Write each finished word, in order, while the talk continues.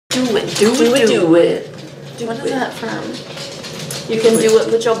Do it. What is that from? You can do it,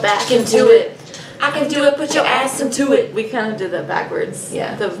 put your back into it. I can do it, put your ass into it. We kind of did that backwards.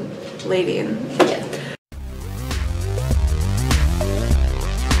 Yeah. The lady and Yeah.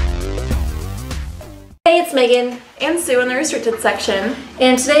 Hey, it's Megan and Sue in the restricted section.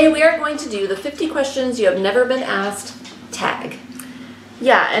 and today we are going to do the 50 questions you have never been asked tag.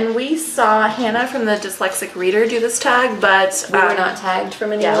 Yeah, and we saw Hannah from the Dyslexic Reader do this tag, but We were not tagged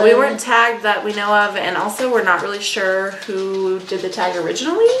from anyone. Yeah, we weren't tagged that we know of, and also we're not really sure who did the tag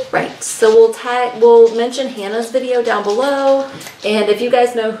originally. Right. So we'll mention Hannah's video down below, and if you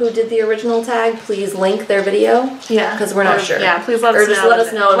guys know who did the original tag, please link their video. Yeah, Because we're not sure. Yeah, please let us know. Or just let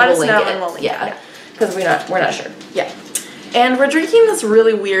us know and let we'll us link know it. and we'll link yeah. it. Because we're not sure. Yeah. And we're drinking this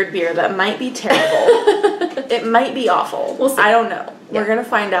really weird beer that might be terrible. It might be awful. We'll see. I don't know. Yeah. We're gonna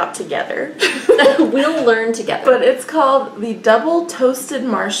find out together. We'll learn together. But it's called the Double Toasted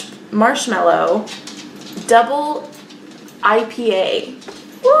Marshmallow Double IPA.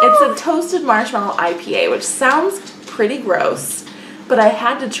 Woo! It's a toasted marshmallow IPA, which sounds pretty gross, but I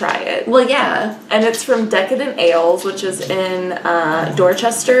had to try it. Well, yeah. And it's from Decadent Ales, which is in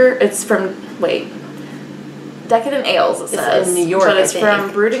Dorchester. It's from, Decadent Ales, it says. in New York, But it's I think.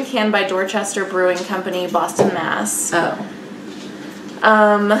 from brewed and canned by Dorchester Brewing Company, Boston, Mass. Oh.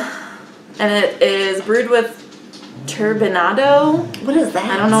 And it is brewed with turbinado. What is that?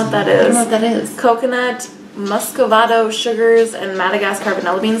 I don't know what that I don't is. know what that is. Coconut, muscovado sugars, and Madagascar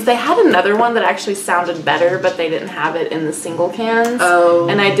vanilla beans. They had another one that actually sounded better, but they didn't have it in the single cans. Oh.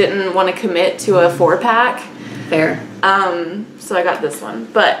 And I didn't want to commit to a 4-pack. Fair. So I got this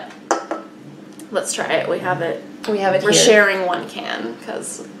one. But let's try it. We have it. We have it We're here. sharing one can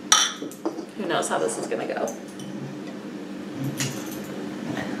because who knows how this is going to go.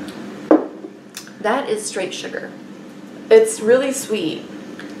 That is straight sugar. It's really sweet.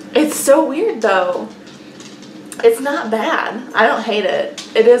 It's so weird though. It's not bad. I don't hate it.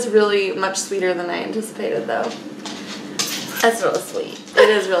 It is really much sweeter than I anticipated though. That's really sweet. It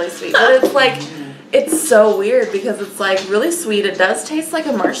is really sweet. But it's like, it's so weird because it's like really sweet. It does taste like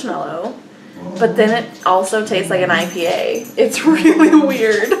a marshmallow, but then it also tastes like an IPA. It's really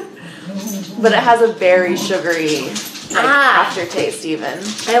weird. But it has a very sugary aftertaste even.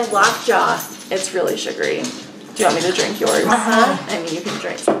 I have lockjaw. It's really sugary. Do you want me to drink yours? Uh-huh. I mean, you can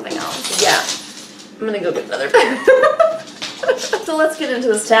drink something else. Yeah. I'm gonna go get another beer. So let's get into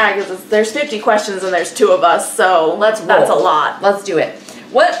this tag. There's 50 questions and there's 2 of us, so that's a lot. Let's do it.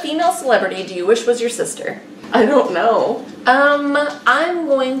 What female celebrity do you wish was your sister? I don't know. I'm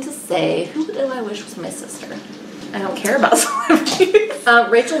going to say, who do I wish was my sister? I don't care about celebrities.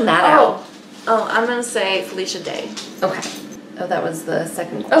 Rachel Maddow. Oh, I'm gonna say Felicia Day. Okay. Oh, that was the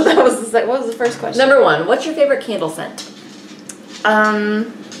second Oh, question. that was what was the first question? Number 1, what's your favorite candle scent?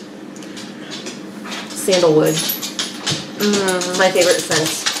 Sandalwood. It's my favorite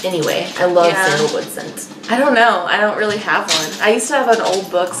scent anyway. I love sandalwood scent. I don't know. I don't really have one. I used to have an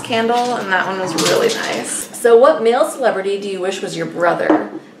old books candle, and that one was really nice. So what male celebrity do you wish was your brother?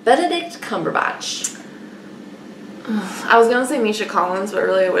 Benedict Cumberbatch. I was gonna say Misha Collins, but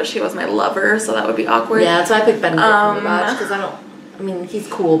really I wish he was my lover, so that would be awkward. Yeah, so I picked Benedict Cumberbatch because I mean, he's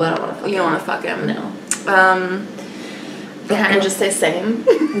cool, but I don't want to fuck him. You don't want to fuck him? No. Can I just say same?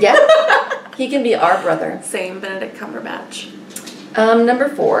 Yeah. He can be our brother. Same, Benedict Cumberbatch. Number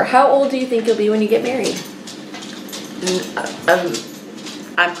 4, how old do you think you'll be when you get married?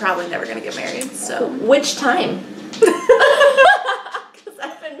 I'm probably never gonna get married, so. Which time? Because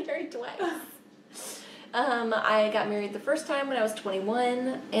I've been married twice. I got married the first time when I was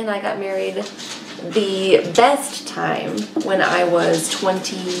 21, and I got married the best time when I was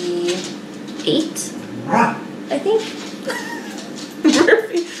 28, I think.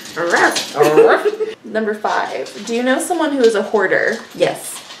 Number 5. Do you know someone who is a hoarder?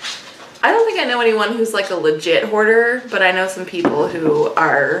 Yes. I don't think I know anyone who's like a legit hoarder, but I know some people who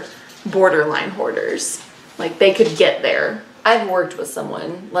are borderline hoarders. Like they could get there. I've worked with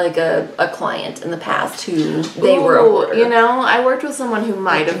someone, like a client in the past who they were a hoarder. You know, I worked with someone who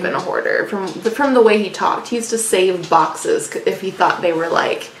might have been a hoarder from the way he talked. He used to save boxes if he thought they were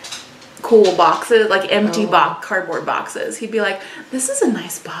like cool boxes, like empty cardboard boxes. He'd be like, "This is a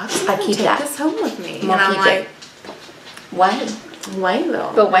nice box. I keep take that. this home with me." I'll And I'm keep like, it. Why? "Why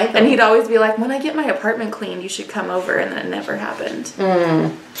though?" But why though? And he'd always be like, "When I get my apartment cleaned, you should come over," and then it never happened.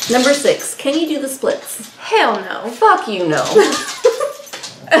 Number 6, can you do the splits? Hell no. Fuck you, no.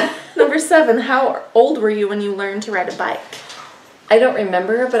 Number 7, how old were you when you learned to ride a bike? I don't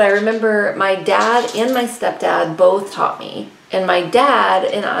remember, but I remember my dad and my stepdad both taught me. and my dad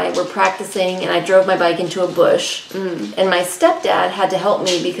and I were practicing, and I drove my bike into a bush, and my stepdad had to help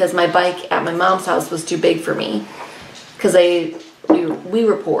me because my bike at my mom's house was too big for me, because we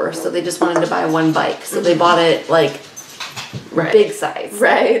were poor, so they just wanted to buy one bike, so they bought it like big size,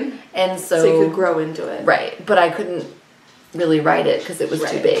 right? And so you could grow into it, right? But I couldn't really ride it because it was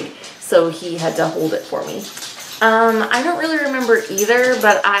too big, so he had to hold it for me. I don't really remember either,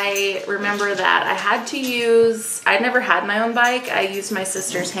 but I remember that I'd never had my own bike. I used my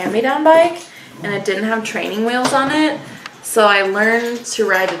sister's hand-me-down bike, and it didn't have training wheels on it. So I learned to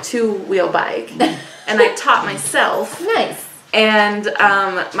ride a 2-wheel bike, and I taught myself. Nice. And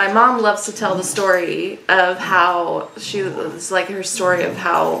my mom loves to tell the story of how it's like her story of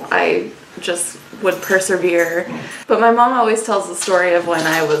how I just would persevere. But my mom always tells the story of when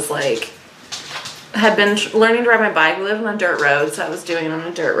I was like, had been learning to ride my bike. We lived on a dirt road, so I was doing it on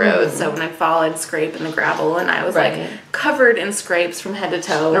a dirt road. So when I'd fall, I'd scrape in the gravel, and I was like covered in scrapes from head to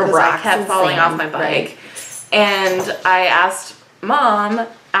toe because I kept falling off my bike. And I asked Mom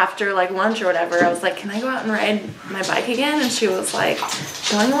after like lunch or whatever, I was like, can I go out and ride my bike again? And she was like,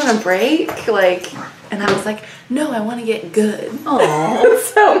 don't you want a break? Like, and I was like, no, I want to get good. Aww.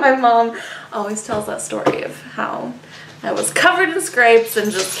 So my mom always tells that story of how I was covered in scrapes and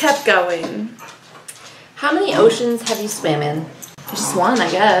just kept going. How many oceans have you swam in? Just one, I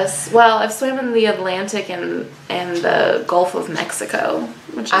guess. Well, I've swam in the Atlantic and the Gulf of Mexico,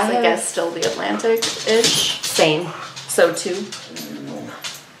 which is, I guess, still the Atlantic-ish. Same. So 2.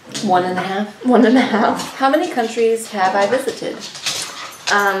 1.5. 1.5. How many countries have I visited?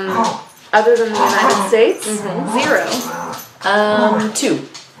 Other than the United States? 0. 2.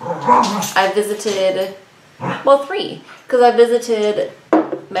 I visited, 3. Because I visited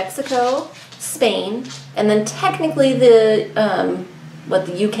Mexico, Spain, and then technically the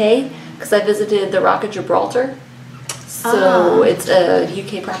UK, because I visited the Rock of Gibraltar. So it's a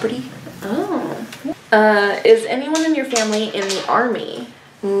UK property. Oh. Is anyone in your family in the Army?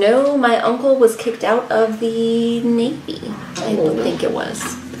 No, my uncle was kicked out of the Navy. I think it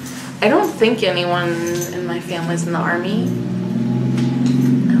was. I don't think anyone in my family's in the Army.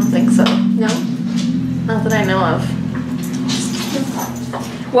 I don't think so. No? Not that I know of.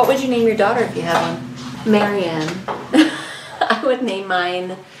 What would you name your daughter if you had one? Marianne. I would name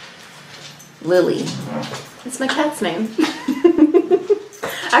mine Lily. It's my cat's name.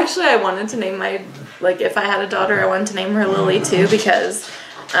 Actually, I wanted to name if I had a daughter, I wanted to name her Lily too, because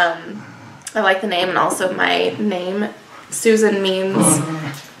I like the name, and also my name, Susan, means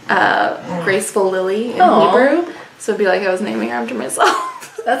graceful lily in Hebrew. So it'd be like I was naming her after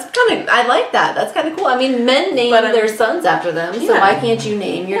myself. That's kind of, I like that. That's kind of cool. I mean, men name their sons after them, so why can't you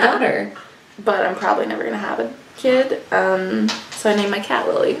name your daughter? But I'm probably never going to have a kid, so I named my cat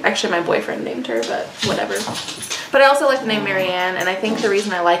Lily. Actually, my boyfriend named her, but whatever. But I also like the name Marianne, and I think the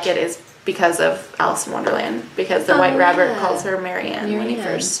reason I like it is because of Alice in Wonderland, because the White Rabbit calls her Marianne when he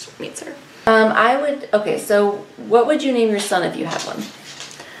first meets her. So what would you name your son if you had one?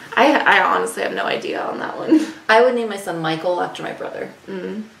 I honestly have no idea on that one. I would name my son Michael after my brother.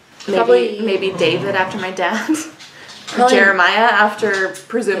 Maybe David after my dad. Jeremiah after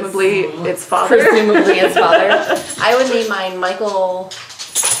presumably its father. I would name mine Michael,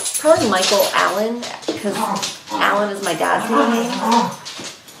 probably Michael Allen, because Allen is my dad's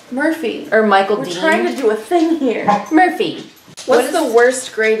name. Murphy. Or Michael We're Dean. Trying to do a thing here. Murphy. What's the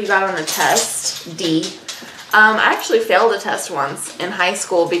worst grade you got on a test? D. I actually failed a test once in high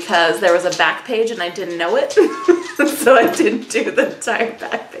school because there was a back page and I didn't know it. So I didn't do the entire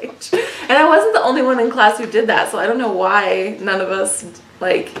back page. And I wasn't the only one in class who did that, so I don't know why none of us,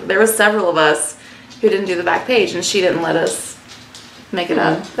 there was several of us who didn't do the back page, and she didn't let us make it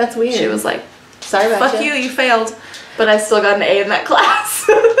up. That's weird. She was like, sorry about fuck you failed. But I still got an A in that class.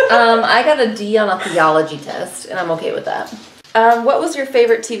 I got a D on a theology test, and I'm okay with that. What was your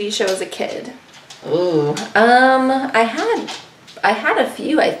favorite TV show as a kid? Ooh. I had a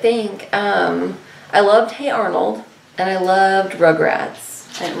few, I think. I loved Hey Arnold, and I loved Rugrats.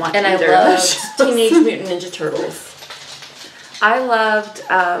 I didn't watch and either I of loved those Teenage Mutant Ninja Turtles. I loved,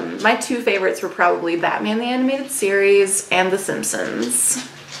 my 2 favorites were probably Batman the Animated Series and The Simpsons.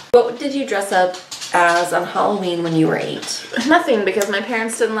 What did you dress up as on Halloween when you were 8? Nothing, because my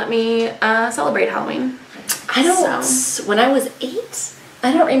parents didn't let me celebrate Halloween. When I was 8?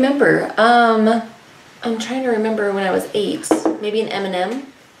 I don't remember. I'm trying to remember when I was 8. Maybe an M&M?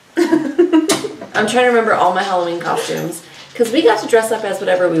 I'm trying to remember all my Halloween costumes. Because we got to dress up as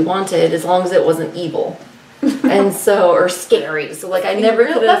whatever we wanted as long as it wasn't evil. And so, or scary. So like I never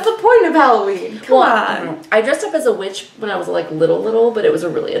could have. That's the point of Halloween. Come on. I dressed up as a witch when I was like little, but it was a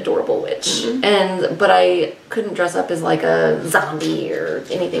really adorable witch. But I couldn't dress up as like a zombie or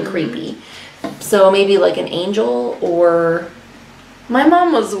anything creepy. So maybe like an angel or. My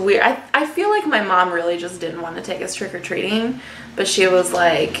mom was weird. I feel like my mom really just didn't want to take us trick-or-treating, but she was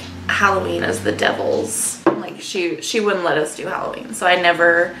like, Halloween is the devil's. Like, she wouldn't let us do Halloween. So I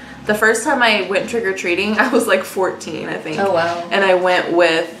never, the first time I went trick-or-treating, I was like 14, I think. Oh, wow. And I went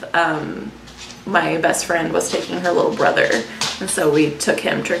with, my best friend was taking her little brother. And so we took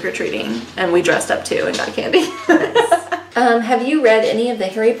him trick-or-treating, and we dressed up too and got candy. Have you read any of the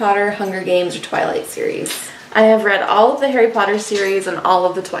Harry Potter, Hunger Games, or Twilight series? I have read all of the Harry Potter series and all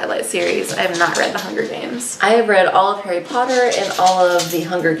of the Twilight series. I have not read the Hunger Games. I have read all of Harry Potter and all of the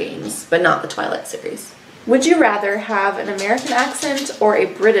Hunger Games, but not the Twilight series. Would you rather have an American accent or a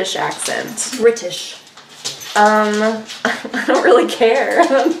British accent? British. I don't really care.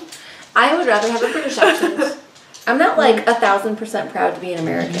 I would rather have a British accent. I'm not like 1,000% proud to be an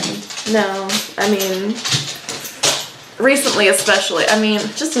American. No, I mean, recently especially, I mean,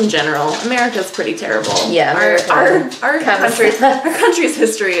 just in general, America's pretty terrible. Yeah, our country's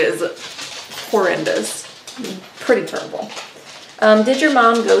history is horrendous. Pretty terrible. Did your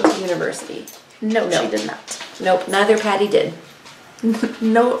mom go to university? No, she did not. Nope, neither Patty did.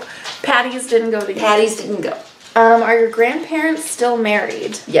 No, Patty's didn't go to university. Patty's didn't go. Are your grandparents still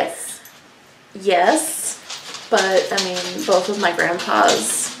married? Yes. Yes, but I mean, both of my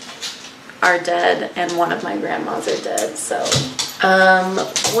grandpas are dead, and one of my grandmas are dead, so.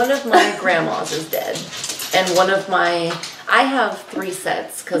 One of my grandmas is dead, and I have 3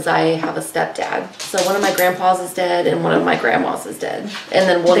 sets, because I have a stepdad, so one of my grandpas is dead, and one of my grandmas is dead, and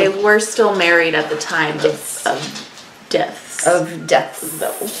then They were still married at the time of deaths. Of deaths,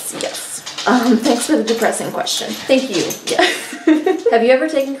 though. Yes. Thanks for the depressing question. Thank you. Yes. Have you ever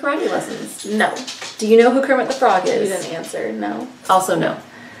taken karate lessons? No. Do you know who Kermit the Frog is? You didn't answer, no. Also no.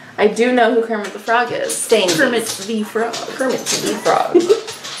 I do know who Kermit the Frog is. Kermit the Frog. Kermit the Frog.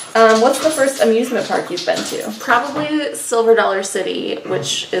 What's the first amusement park you've been to? Probably Silver Dollar City,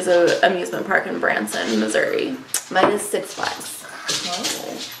 which is an amusement park in Branson, Missouri. Mine is Six Flags.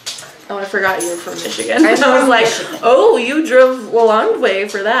 Oh, I forgot you were from Michigan. I was like, Michigan. Oh, you drove a long way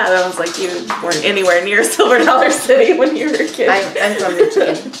for that. I was like, you weren't anywhere near Silver Dollar City when you were a kid. I'm from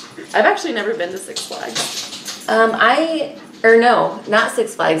Michigan. I've actually never been to Six Flags. No, not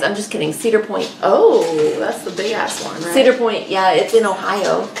Six Flags. I'm just kidding. Cedar Point. Oh, that's the big ass one, right? Cedar Point, yeah, it's in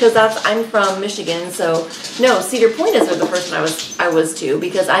Ohio. Because I'm from Michigan, so no, Cedar Point is the first one I was to,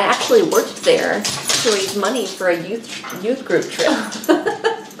 because I actually worked there to raise money for a youth group trip.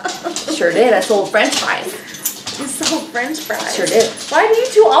 Sure did. I sold French fries. You sold French fries? Sure did. Why do you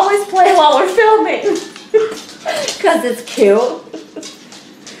two always play while we're filming? Because it's cute.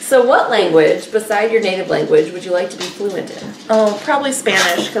 So what language, beside your native language, would you like to be fluent in? Oh, probably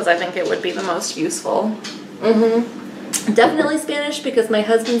Spanish, because I think it would be the most useful. Mm-hmm. Definitely Spanish, because my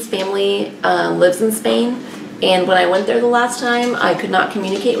husband's family lives in Spain, and when I went there the last time, I could not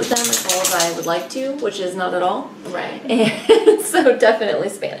communicate with them as well as I would like to, which is not at all. Right. And so definitely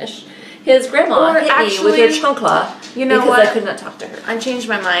Spanish. His grandma hit me with her chancla, you know because what? I could not talk to her. I changed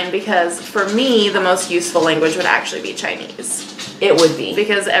my mind, because for me, the most useful language would actually be Chinese. It would be.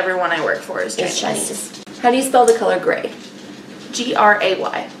 Because everyone I work for is Chinese. Chinese. How do you spell the color gray?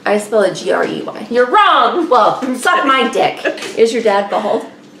 G-R-A-Y. I spell it G-R-E-Y. You're wrong! Well, suck my dick. Is your dad bald?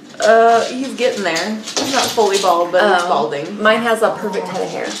 He's getting there. He's not fully bald, but he's balding. Mine has a perfect head of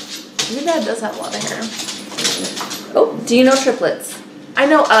hair. Your dad does have a lot of hair. Oh, do you know triplets? I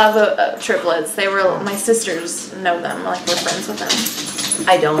know of triplets. My sisters know them, like we're friends with them.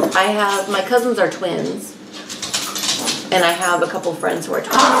 I don't. My cousins are twins. And I have a couple friends who are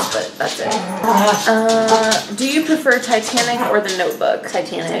twins, but that's it. Do you prefer Titanic or The Notebook?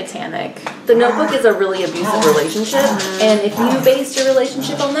 Titanic. The Notebook is a really abusive relationship, and if you based your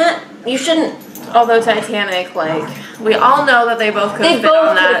relationship on that, you shouldn't. Although Titanic, like, we all know that they both could fit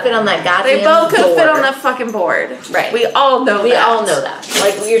on that. Fit on that goddamn They both could board. fit on that fucking board. Right. We all know that. We all know that.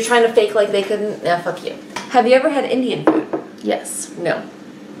 Like, you're trying to fake like they couldn't. Nah, fuck you. Have you ever had Indian food? Yes. No.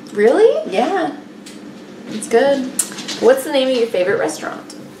 Really? Yeah. It's good. What's the name of your favorite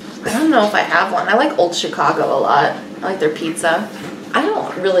restaurant? I don't know if I have one. I like Old Chicago a lot. I like their pizza. I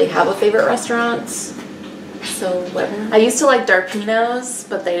don't really have a favorite restaurant. So whatever. I used to like Darpino's,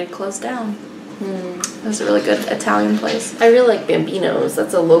 but they closed down. It was a really good Italian place. I really like Bambino's.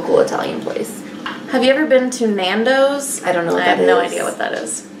 That's a local Italian place. Have you ever been to Nando's? I don't know what I that have is. no idea what that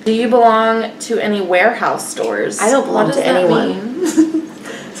is. Do you belong to any warehouse stores? I don't belong to anyone.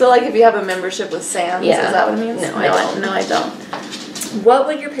 Does So like if you have a membership with Sam's, Yeah. is that what it means? No, I don't. No, I don't. What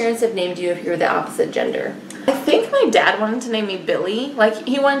would your parents have named you if you were the opposite gender? I think my dad wanted to name me Billy. Like,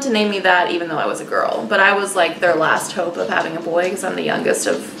 he wanted to name me that even though I was a girl. But I was, like, their last hope of having a boy because I'm the youngest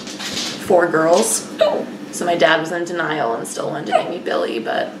of 4 girls. So my dad was in denial and still wanted to name me Billy,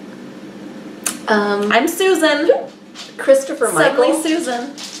 but... I'm Susan. Christopher Michael. Suddenly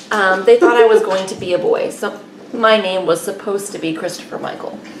Susan. They thought I was going to be a boy, so my name was supposed to be Christopher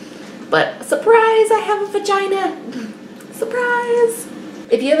Michael. But, surprise, I have a vagina. Surprise.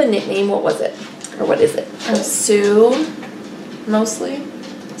 If you have a nickname, what was it? Or what is it? Sue, mostly.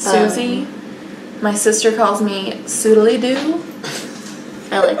 Susie. My sister calls me Soodly-Doo.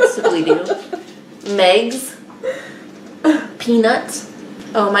 I like Soodly-Doo. Megs. Peanut.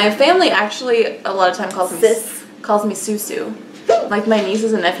 Oh, my family actually a lot of time calls me Sis. Calls me Susu. Like my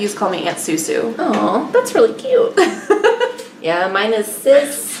nieces and nephews call me Aunt Susu. Oh, that's really cute. Yeah, mine is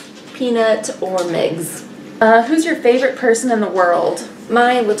Sis, Peanut, or Megs. Who's your favorite person in the world?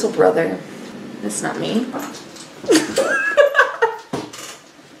 My little brother. It's not me.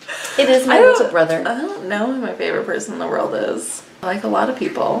 It is my little brother. I don't know who my favorite person in the world is. I like a lot of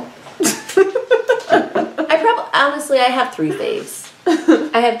people. Honestly, I have 3 faves.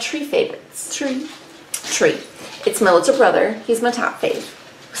 I have tree favorites. Tree. It's my little brother. He's my top fave.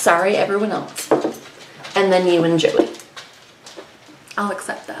 Sorry, everyone else. And then you and Joey. I'll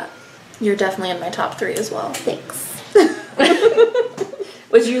accept that. You're definitely in my top 3 as well. Thanks.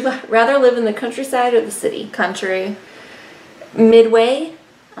 Would you rather live in the countryside or the city? Country. Midway?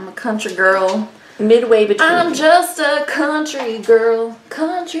 I'm a country girl. Midway between. I'm just a country girl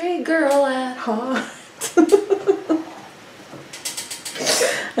at heart.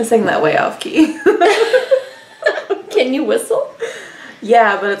 I sing that way off key. Can you whistle?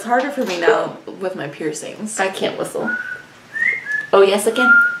 Yeah, but it's harder for me now with my piercings. I can't whistle. Oh, yes, I can.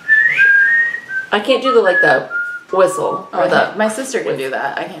 I can't do the whistle. Or my sister can do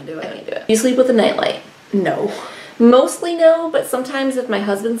that. I can't do it. I can't do it. You sleep with a nightlight? No. Mostly no, but sometimes if my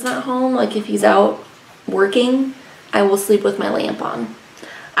husband's not home, like if he's out working, I will sleep with my lamp on.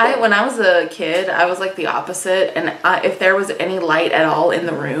 When I was a kid, I was like the opposite, and if there was any light at all in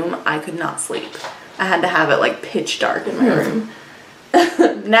the room, I could not sleep. I had to have it like pitch dark in my room.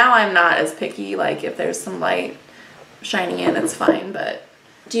 Now I'm not as picky, like if there's some light shining in, it's fine, but...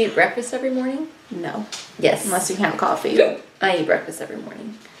 Do you eat breakfast every morning? No. Yes. Unless you count coffee. I eat breakfast every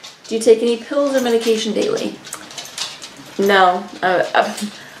morning. Do you take any pills or medication daily? No.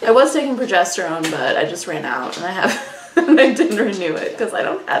 I was taking progesterone, but I just ran out, and I didn't renew it because I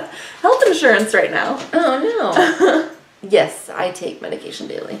don't have health insurance right now. Oh, no. Yes, I take medication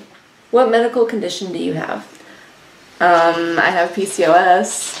daily. What medical condition do you have? I have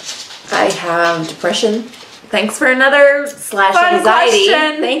PCOS. I have depression. Thanks for another / anxiety.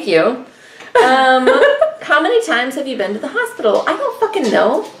 Question. Thank you. How many times have you been to the hospital? I don't fucking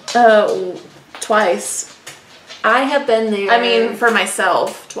know. Twice. I have been there. I mean, for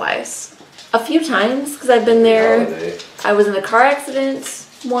myself, twice. A few times, because I've been there. I was in a car accident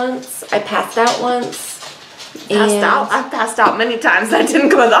once. I passed out once. I've passed out many times. I didn't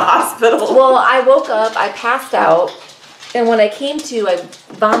go to the hospital. Well, I woke up, I passed out, and when I came to, I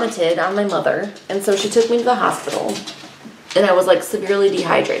vomited on my mother, and so she took me to the hospital, and I was like severely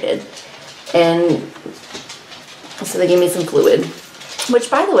dehydrated, and so they gave me some fluid. Which,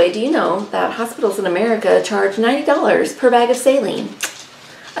 by the way, do you know that hospitals in America charge $90 per bag of saline?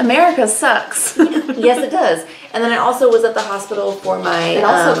 America sucks. Yes, it does. And then I also was at the hospital for my... It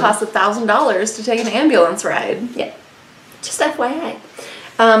also costs $1,000 to take an ambulance ride. Yeah. Just FYI.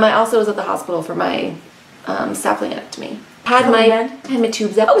 I also was at the hospital for my saphenectomy. Had my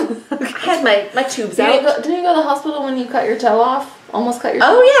tubes out. I had my tubes out. Didn't you go to the hospital when you cut your toe off? Almost cut your toe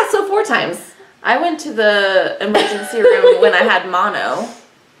off? Oh, yeah. So 4 times. I went to the emergency room when I had mono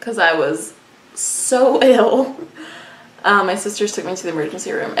because I was so ill. My sisters took me to the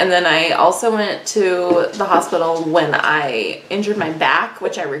emergency room. And then I also went to the hospital when I injured my back,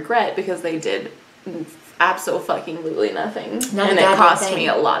 which I regret because they did absolutely nothing. And it cost me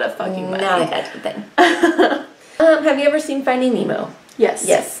a lot of fucking money. Not a goddamn thing. Have you ever seen Finding Nemo? Yes.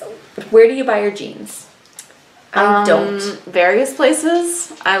 Yes. Where do you buy your jeans? I don't. Various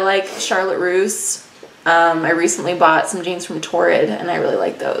places. I like Charlotte Russe. I recently bought some jeans from Torrid, and I really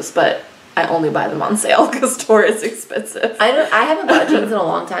like those, but I only buy them on sale because Torrid's expensive. I haven't bought jeans in a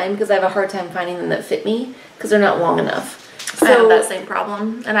long time because I have a hard time finding them that fit me because they're not long enough. So, I have that same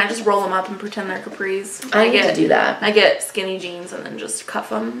problem, and I just roll them up and pretend they're capris. I need to do that. I get skinny jeans and then just cuff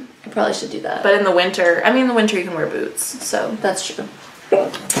them. I probably should do that. But in the winter you can wear boots, so. That's true.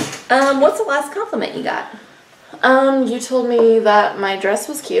 What's the last compliment you got? You told me that my dress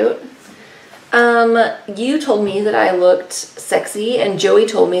was cute. You told me that I looked sexy, and Joey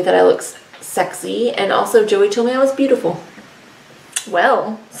told me that I looked sexy, and also Joey told me I was beautiful.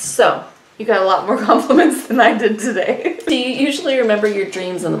 Well, so you got a lot more compliments than I did today. Do you usually remember your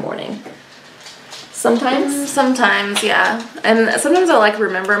dreams in the morning? Sometimes? Sometimes, yeah. And sometimes I like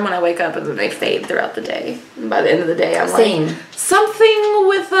remember them when I wake up and then they fade throughout the day. And by the end of the day, I'm like, something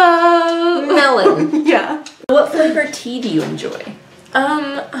with a... melon. Yeah. What flavor tea do you enjoy?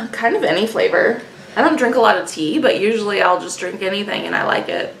 Kind of any flavor. I don't drink a lot of tea, but usually I'll just drink anything and I like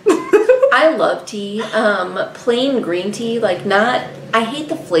it. I love tea. Plain green tea, like not... I hate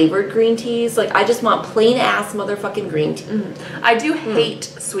the flavored green teas. Like, I just want plain ass motherfucking green tea. I do hate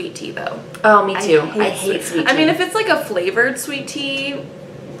sweet tea, though. Oh, me too. I hate sweet tea. I mean, if it's like a flavored sweet tea,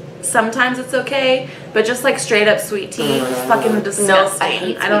 sometimes it's okay. But just like straight up sweet tea is fucking disgusting. No, I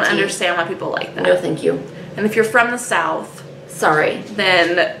hate I don't sweet tea. understand why people like that. No, thank you. And if you're from the South, sorry,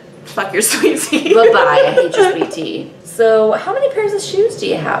 then fuck your sweet tea. Bye-bye. I hate your sweet tea. So, how many pairs of shoes do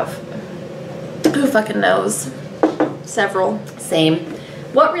you have? Who fucking knows? Several. Same.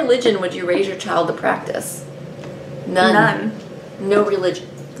 What religion would you raise your child to practice? None. No religion.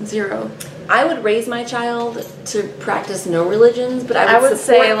 Zero. I would raise my child to practice no religions, but I would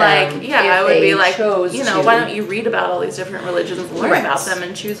say them like, yeah, I would be like, you know, to. why don't you read about all these different religions and learn about them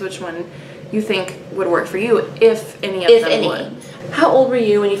and choose which one you think would work for you, if any of them would. How old were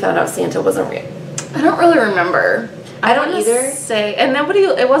you when you found out Santa wasn't real? I don't really remember. I don't either. And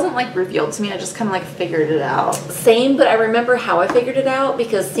it wasn't like revealed to me. I just kind of like figured it out. Same, but I remember how I figured it out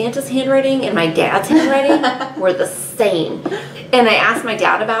because Santa's handwriting and my dad's handwriting were the same. And I asked my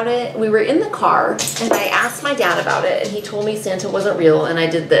dad about it. We were in the car and I asked my dad about it and he told me Santa wasn't real and I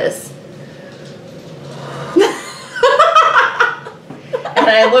did this. And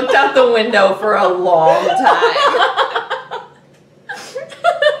I looked out the window for a long time.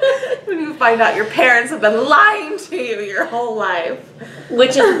 When you find out your parents have been lying to you your whole life.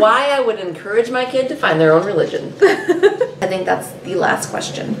 Which is why I would encourage my kid to find their own religion. I think that's the last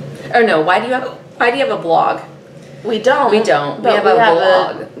question. Or no, why do you have a blog? We don't. We don't. We have a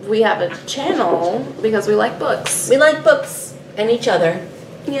blog. We have a channel because we like books. We like books and each other.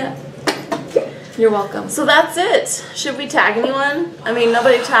 Yeah. You're welcome. So that's it. Should we tag anyone? I mean,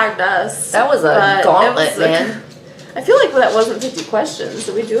 nobody tagged us. That was a gauntlet, man. I feel like that wasn't 50 questions.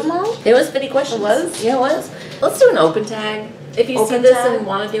 Did we do them all? It was 50 questions. It was? Yeah, it was. Let's do an open tag. If you see this and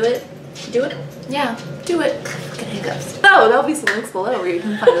want to do it, do it. Yeah, do it. Fucking hiccups. Oh, there'll be some links below where you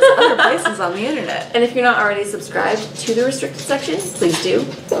can find us other places on the internet. And if you're not already subscribed to the restricted section, please do.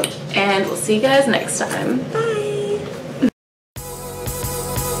 And we'll see you guys next time. Bye.